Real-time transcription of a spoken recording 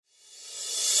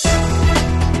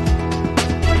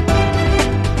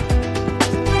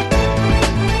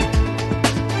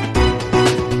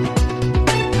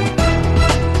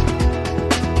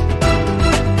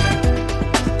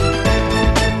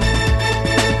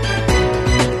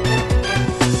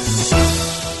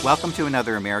Welcome to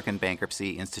another American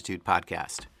Bankruptcy Institute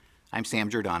podcast. I'm Sam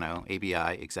Giordano,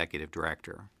 ABI Executive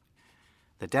Director.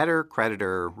 The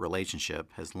debtor-creditor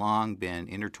relationship has long been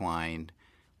intertwined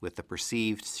with the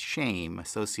perceived shame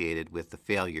associated with the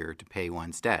failure to pay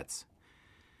one's debts.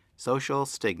 Social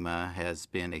stigma has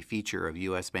been a feature of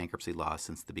U.S. bankruptcy law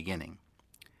since the beginning.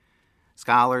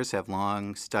 Scholars have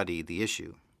long studied the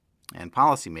issue, and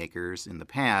policymakers in the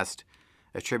past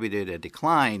attributed a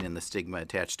decline in the stigma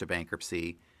attached to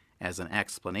bankruptcy as an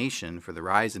explanation for the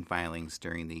rise in filings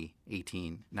during the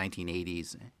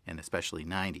 1980s and especially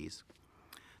 90s.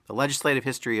 The legislative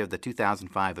history of the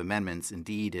 2005 amendments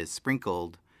indeed is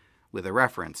sprinkled with a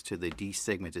reference to the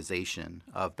destigmatization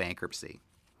of bankruptcy.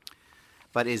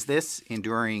 But is this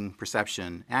enduring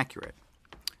perception accurate?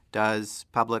 Does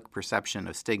public perception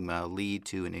of stigma lead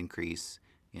to an increase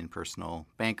in personal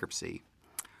bankruptcy?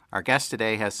 Our guest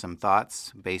today has some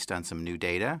thoughts based on some new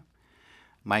data.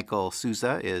 Michael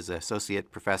Souza is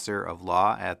Associate Professor of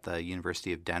Law at the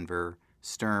University of Denver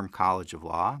Sturm College of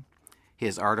Law.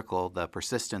 His article, The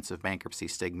Persistence of Bankruptcy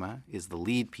Stigma, is the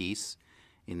lead piece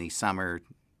in the summer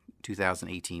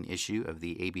 2018 issue of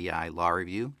the ABI Law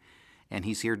Review, and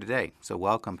he's here today. So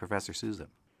welcome, Professor Souza.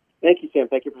 Thank you, Sam.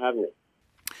 Thank you for having me.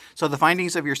 So the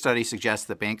findings of your study suggest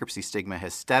that bankruptcy stigma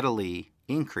has steadily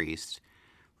increased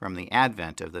from the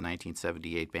advent of the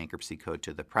 1978 Bankruptcy Code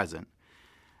to the present.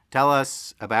 Tell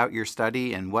us about your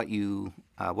study and what you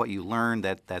learned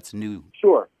that's new.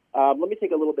 Sure. Let me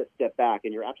take a little bit step back,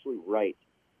 and you're absolutely right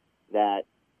that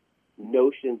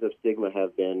notions of stigma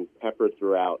have been peppered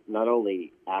throughout not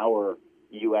only our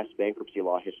U.S. bankruptcy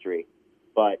law history,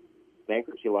 but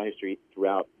bankruptcy law history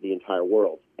throughout the entire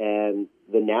world. And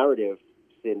the narrative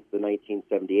since the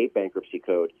 1978 Bankruptcy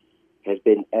Code has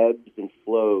been ebbs and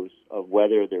flows of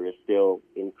whether there is still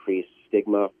increased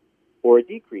stigma or a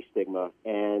decreased stigma.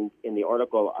 And in the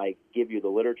article, I give you the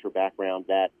literature background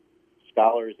that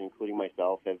scholars, including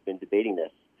myself, have been debating this,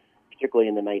 particularly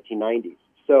in the 1990s.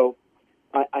 So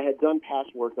I had done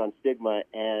past work on stigma,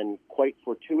 and quite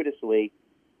fortuitously,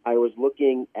 I was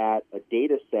looking at a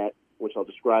data set, which I'll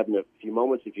describe in a few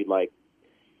moments if you'd like,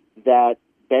 that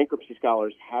bankruptcy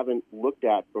scholars haven't looked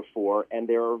at before, and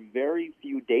there are very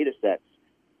few data sets,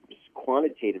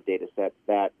 quantitative data sets,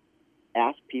 that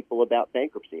ask people about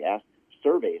bankruptcy, ask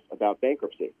surveys about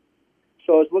bankruptcy.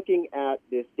 So I was looking at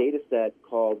this data set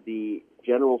called the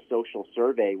General Social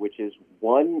Survey, which is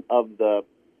one of the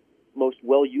most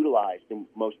well-utilized and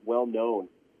most well-known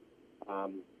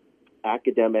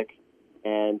academic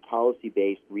and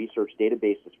policy-based research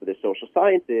databases for the social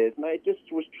sciences, and I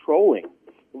just was trolling,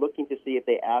 looking to see if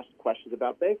they asked questions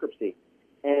about bankruptcy.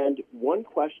 And one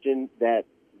question that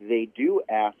they do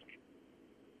ask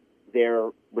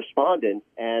their respondents,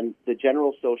 and the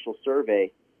General Social Survey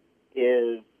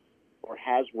is or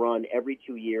has run every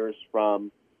 2 years from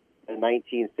the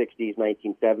 1960s,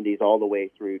 1970s, all the way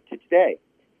through to today.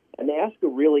 And they ask a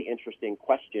really interesting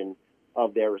question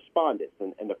of their respondents.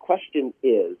 And the question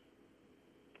is,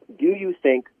 do you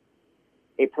think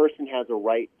a person has a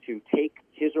right to take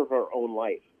his or her own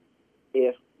life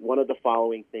if one of the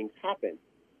following things happen?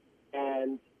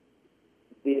 And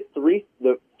the three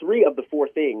of the four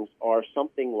things are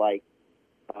something like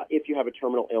if you have a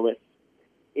terminal illness,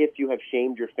 if you have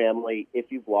shamed your family,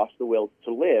 if you've lost the will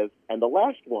to live, and the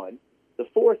last one, the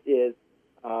fourth, is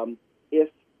if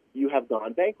you have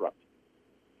gone bankrupt.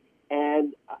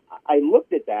 And I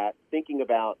looked at that thinking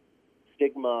about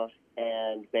stigma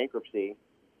and bankruptcy,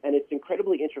 and it's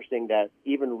incredibly interesting that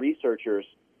even researchers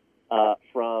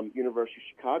from University of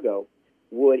Chicago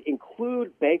would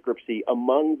include bankruptcy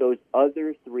among those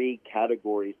other three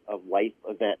categories of life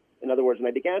events. In other words, and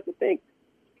I began to think,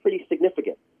 pretty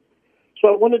significant. So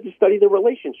I wanted to study the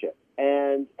relationship.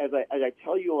 And as I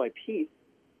tell you in my piece,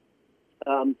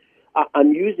 I'm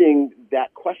using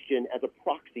that question as a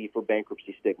proxy for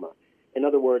bankruptcy stigma. In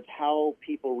other words, how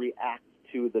people react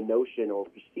to the notion or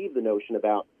perceive the notion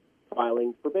about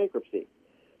filing for bankruptcy.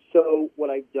 So what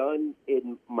I've done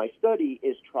in my study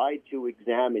is try to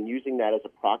examine, using that as a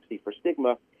proxy for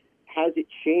stigma, has it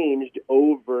changed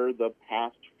over the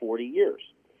past 40 years?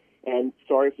 And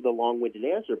sorry for the long-winded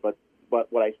answer, but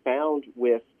what I found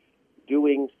with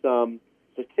doing some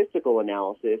statistical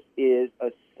analysis is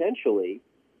essentially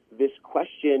this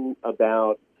question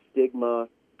about stigma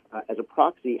as a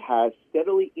proxy has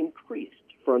steadily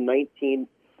increased from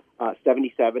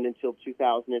 1977 until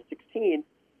 2016.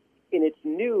 And it's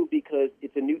new because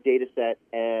it's a new data set,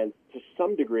 and to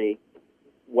some degree,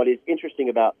 what is interesting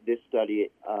about this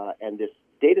study and this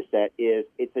data set is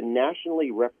it's a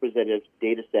nationally representative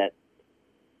data set,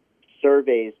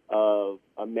 surveys of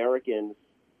Americans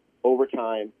over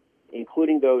time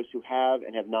including those who have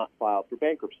and have not filed for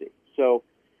bankruptcy. So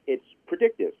it's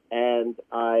predictive. And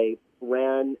I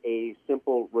ran a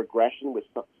simple regression with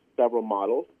several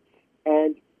models.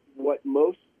 And what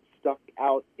most stuck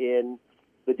out in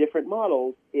the different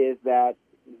models is that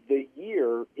the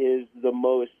year is the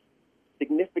most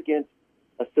significant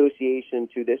association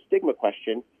to this stigma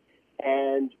question.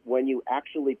 And when you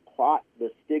actually plot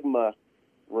the stigma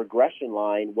regression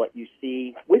line, what you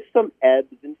see, with some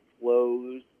ebbs and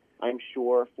flows, I'm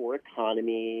sure, for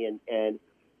economy and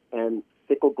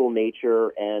cyclical nature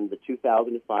and the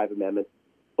 2005 amendments,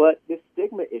 but this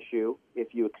stigma issue,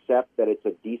 if you accept that it's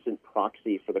a decent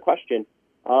proxy for the question,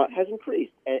 has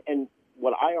increased. And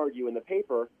what I argue in the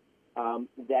paper,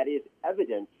 that is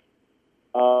evidence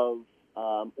of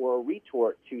or a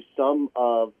retort to some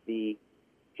of the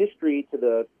history to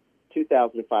the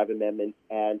 2005 amendment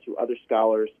and to other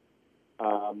scholars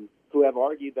who have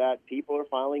argued that people are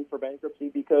filing for bankruptcy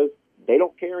because they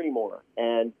don't care anymore.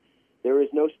 And there is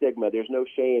no stigma, there's no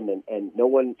shame, and no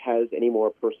one has any more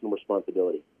personal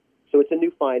responsibility. So it's a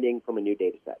new finding from a new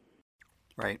data set.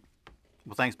 Right.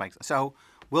 Well, thanks, Mike. So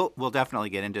we'll definitely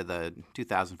get into the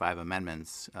 2005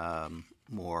 amendments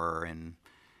more, and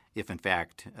if in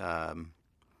fact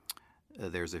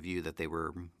there's a view that they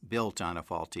were built on a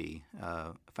faulty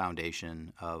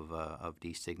foundation of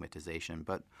destigmatization.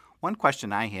 But one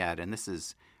question I had, and this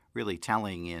is really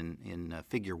telling in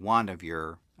Figure 1 of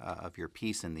your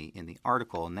piece in the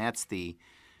article, and that's the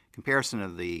comparison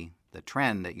of the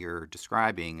trend that you're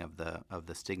describing of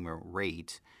the stigma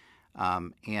rate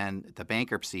and the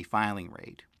bankruptcy filing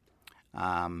rate.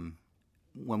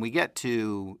 When we get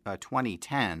to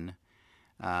 2010,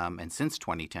 and since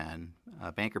 2010,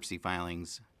 bankruptcy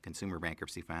filings, consumer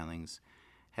bankruptcy filings,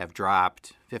 have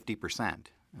dropped 50%.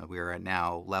 We are at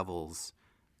now levels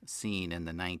seen in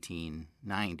the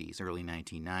 1990s, early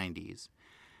 1990s.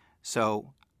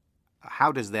 So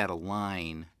how does that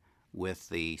align with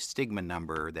the stigma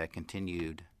number that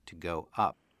continued to go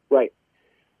up? Right.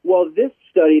 Well, this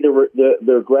study, the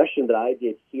regression that I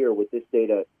did here with this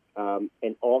data,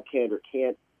 in all candor,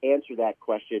 can't answer that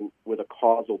question with a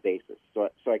causal basis. So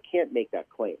I can't make that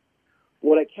claim.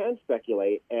 What I can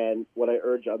speculate, and what I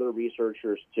urge other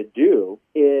researchers to do,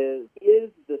 is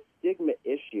the stigma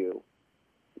issue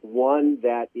one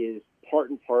that is part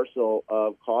and parcel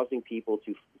of causing people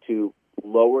to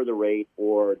lower the rate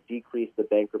or decrease the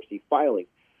bankruptcy filing?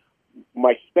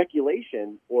 My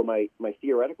speculation, or my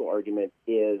theoretical argument,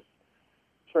 is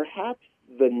perhaps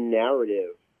the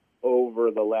narrative over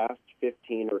the last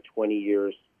 15 or 20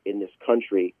 years in this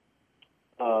country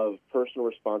of personal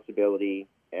responsibility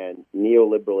and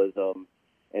neoliberalism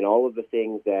and all of the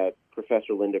things that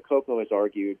Professor Linda Coco has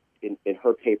argued in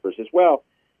her papers as well,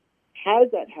 has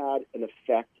that had an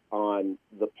effect on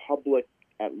the public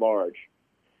at large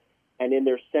and in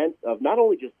their sense of not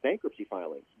only just bankruptcy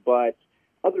filings, but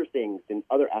other things and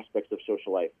other aspects of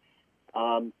social life?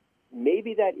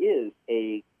 Maybe that is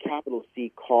a capital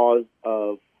C cause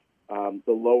of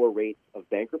the lower rates of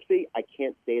bankruptcy. I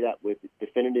can't say that with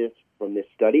definitiveness from this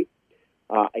study.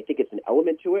 I think it's an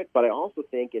element to it, but I also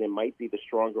think, and it might be the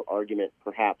stronger argument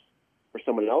perhaps for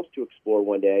someone else to explore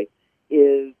one day,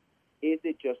 is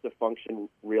it just a function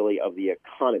really of the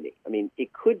economy? I mean,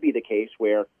 it could be the case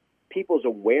where people's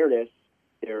awareness,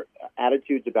 their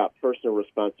attitudes about personal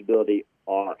responsibility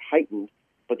are heightened,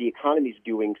 but the economy's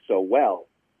doing so well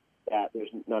that there's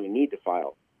not a need to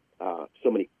file so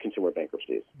many consumer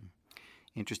bankruptcies.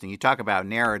 Interesting. You talk about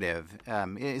narrative.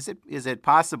 Is it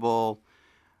possible,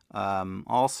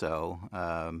 also,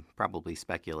 probably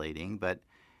speculating, but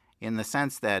in the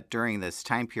sense that during this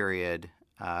time period,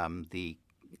 the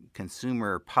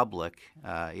consumer public,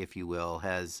 if you will,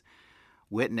 has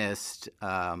witnessed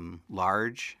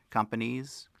large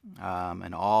companies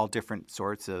and all different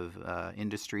sorts of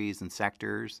industries and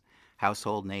sectors,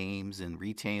 household names in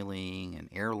retailing and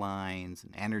airlines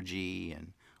and energy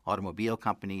and automobile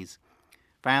companies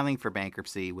filing for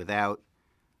bankruptcy without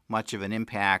much of an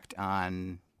impact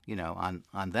on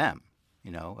them.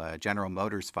 General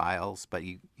Motors files, but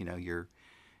your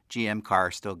GM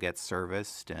car still gets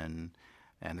serviced and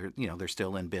they're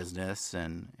still in business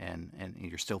and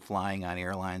you're still flying on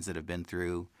airlines that have been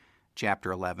through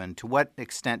Chapter 11. To what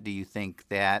extent do you think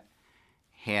that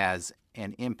has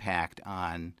an impact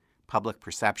on public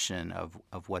perception of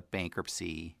what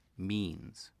bankruptcy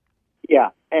means? Yeah,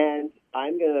 and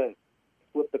I'm going to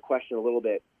flip the question a little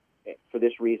bit for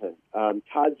this reason.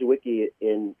 Todd Zwicky,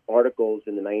 in articles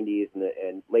in the 90s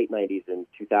and late 90s and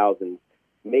 2000s,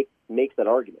 makes that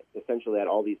argument, essentially, that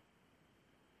all these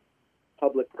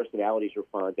public personalities who are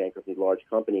filing bankruptcy, large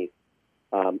companies,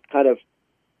 kind of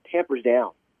tampers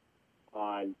down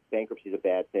on bankruptcy is a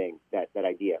bad thing, that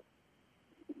idea.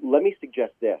 Let me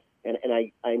suggest this, and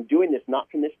I'm doing this not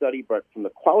from this study, but from the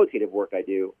qualitative work I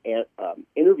do, and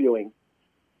interviewing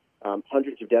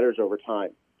hundreds of debtors over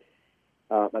time.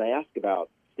 And I ask about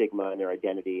stigma and their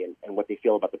identity and what they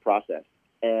feel about the process.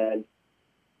 And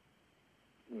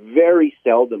very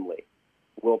seldomly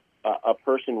will a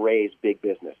person raise big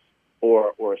business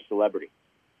or a celebrity.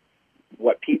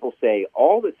 What people say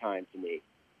all the time to me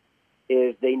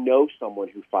is they know someone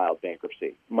who filed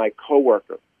bankruptcy, my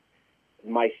coworker,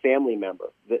 my family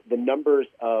member, the numbers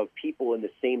of people in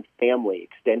the same family,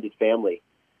 extended family,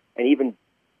 and even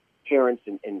parents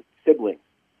and siblings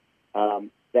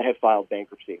that have filed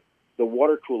bankruptcy. The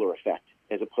water cooler effect,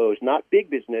 as opposed, not big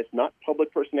business, not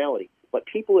public personality, but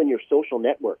people in your social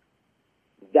network.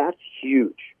 That's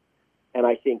huge. And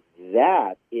I think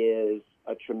that is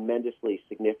a tremendously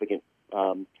significant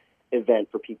event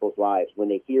for people's lives when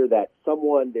they hear that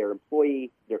someone, their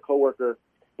employee, their coworker,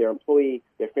 their employee,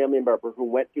 their family member who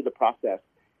went through the process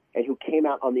and who came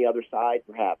out on the other side,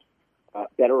 perhaps,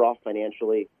 better off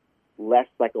financially, less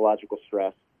psychological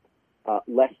stress,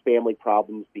 less family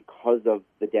problems because of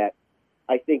the debt.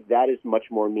 I think that is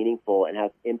much more meaningful and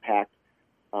has impact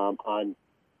on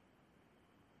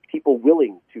people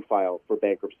willing to file for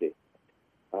bankruptcy.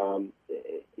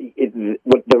 The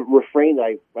refrain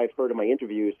that I've heard in my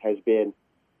interviews has been,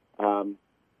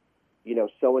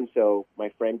 so-and-so, my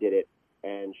friend did it,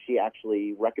 and she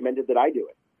actually recommended that I do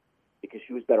it because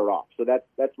she was better off. So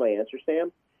that's my answer,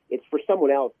 Sam. It's for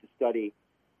someone else to study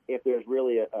if there's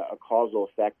really a causal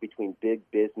effect between big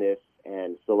business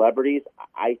and celebrities.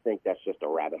 I think that's just a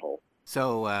rabbit hole.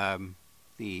 So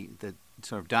the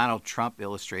sort of Donald Trump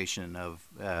illustration of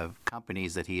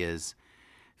companies that he has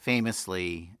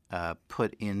famously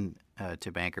put in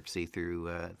to bankruptcy through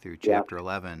Chapter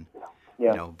 11,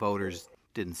 voters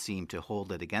didn't seem to hold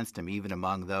it against him, even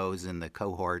among those in the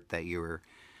cohort that you were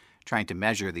trying to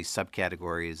measure, these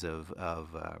subcategories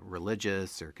of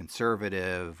religious or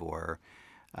conservative or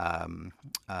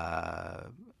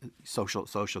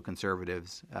social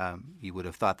conservatives. You would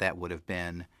have thought that would have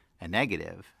been a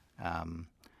negative,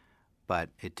 but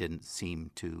it didn't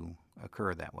seem to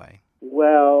occur that way.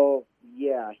 Well,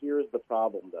 yeah. Here's the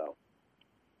problem, though,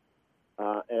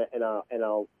 and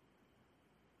I'll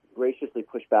graciously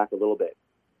push back a little bit.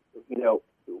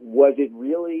 Was it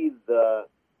really the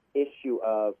issue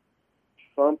of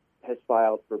Trump has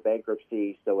filed for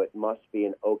bankruptcy, so it must be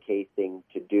an okay thing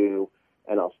to do,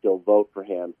 and I'll still vote for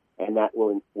him, and that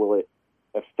will it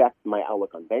affect my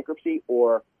outlook on bankruptcy,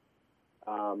 or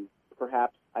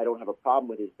perhaps I don't have a problem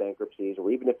with his bankruptcies,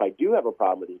 or even if I do have a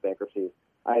problem with his bankruptcies,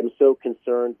 I am so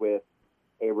concerned with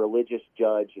a religious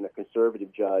judge and a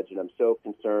conservative judge, and I'm so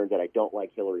concerned that I don't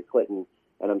like Hillary Clinton,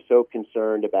 and I'm so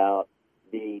concerned about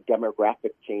the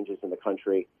demographic changes in the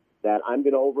country that I'm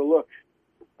going to overlook,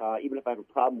 even if I have a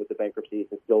problem with the bankruptcies,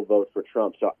 and still vote for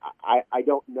Trump. So I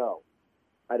don't know.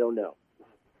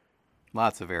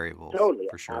 Lots of variables, totally,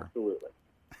 for sure. Absolutely.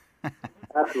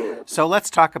 Absolutely. So let's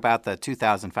talk about the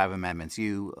 2005 amendments.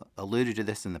 You alluded to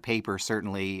this in the paper,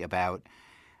 certainly, about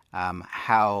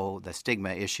how the stigma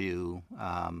issue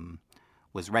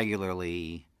was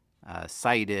regularly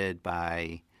cited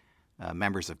by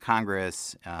members of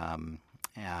Congress and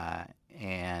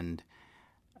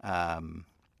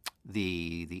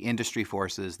the industry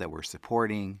forces that were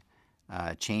supporting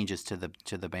changes to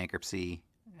the bankruptcy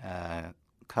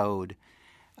code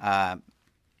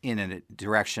in a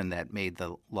direction that made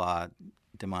the law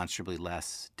demonstrably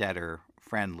less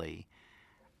debtor-friendly.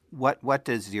 What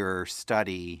does your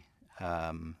study,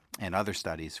 and other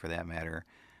studies for that matter,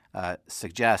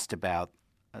 suggest about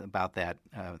that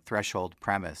threshold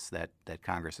premise that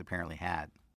Congress apparently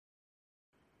had?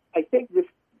 I think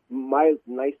my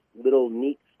nice little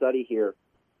neat study here,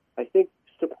 I think,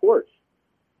 supports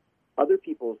other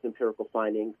people's empirical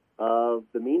findings of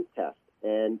the means test.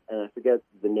 And I forget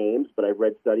the names, but I've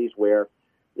read studies where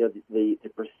the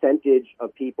percentage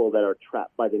of people that are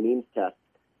trapped by the means test,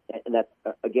 and that's,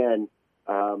 again,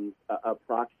 a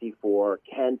proxy for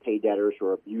can pay debtors who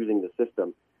are abusing the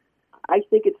system. I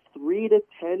think it's 3 to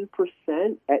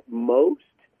 10% at most.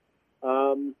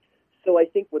 So I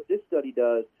think what this study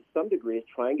does to some degree is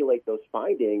triangulate those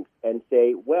findings and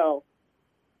say, well,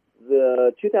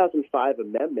 the 2005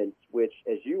 amendments, which,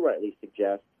 as you rightly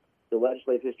suggest, the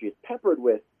legislative history is peppered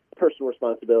with personal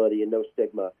responsibility and no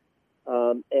stigma.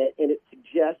 And it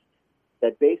suggests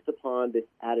that based upon this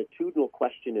attitudinal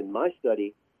question in my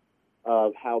study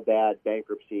of how bad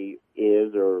bankruptcy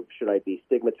is, or should I be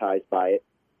stigmatized by it,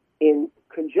 in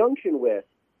conjunction with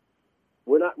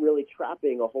we're not really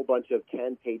trapping a whole bunch of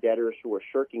can-pay debtors who are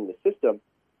shirking the system,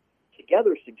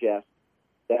 together suggests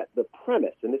that the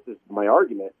premise, and this is my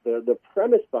argument, the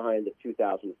premise behind the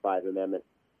 2005 amendment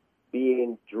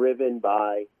being driven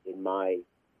by, in my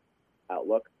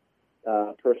outlook,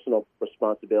 personal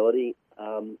responsibility,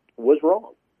 was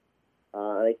wrong.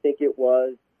 And I think it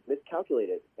was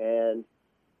miscalculated. And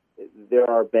there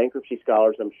are bankruptcy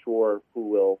scholars, I'm sure, who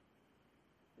will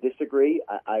disagree.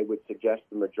 I would suggest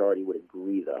the majority would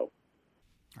agree, though.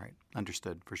 All right.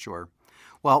 Understood, for sure.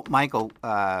 Well, Michael,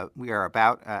 we are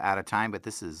about out of time, but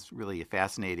this is really a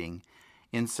fascinating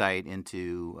insight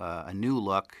into a new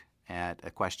look at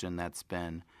a question that's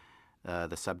been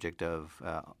the subject of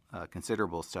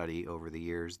considerable study over the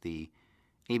years. The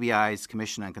ABI's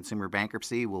Commission on Consumer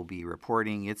Bankruptcy will be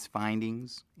reporting its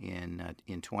findings in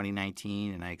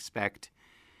 2019, and I expect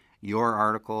your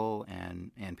article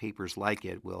and papers like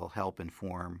it will help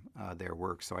inform their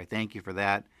work. So I thank you for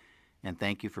that, and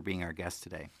thank you for being our guest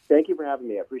today. Thank you for having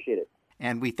me. I appreciate it.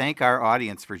 And we thank our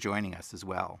audience for joining us as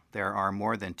well. There are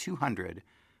more than 200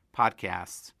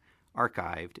 podcasts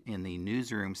archived in the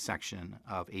newsroom section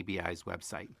of ABI's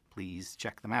website. Please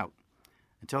check them out.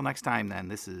 Until next time, then,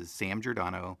 this is Sam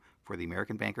Giordano for the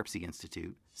American Bankruptcy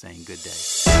Institute saying good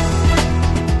day.